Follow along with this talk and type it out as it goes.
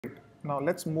Now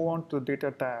let's move on to the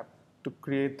data tab to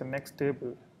create the next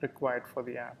table required for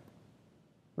the app,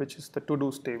 which is the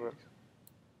to-dos table.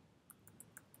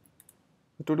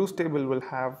 The to-dos table will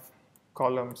have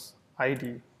columns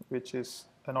ID, which is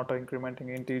an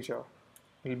auto-incrementing integer,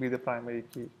 will be the primary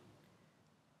key,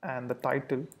 and the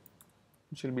title,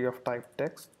 which will be of type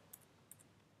text,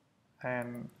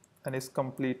 and an is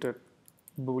completed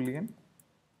boolean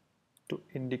to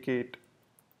indicate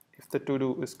if the to-do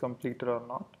is completed or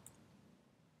not,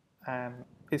 and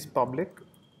is public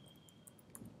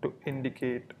to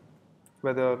indicate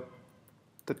whether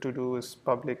the to-do is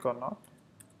public or not,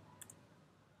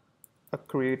 a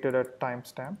created at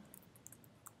timestamp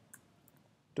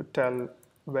to tell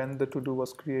when the to-do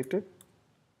was created,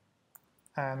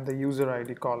 and the user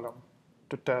ID column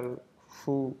to tell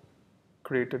who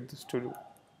created this to-do.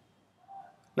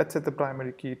 Let's set the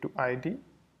primary key to ID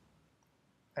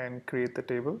and create the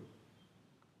table.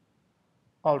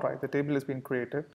 Alright, the table has been created.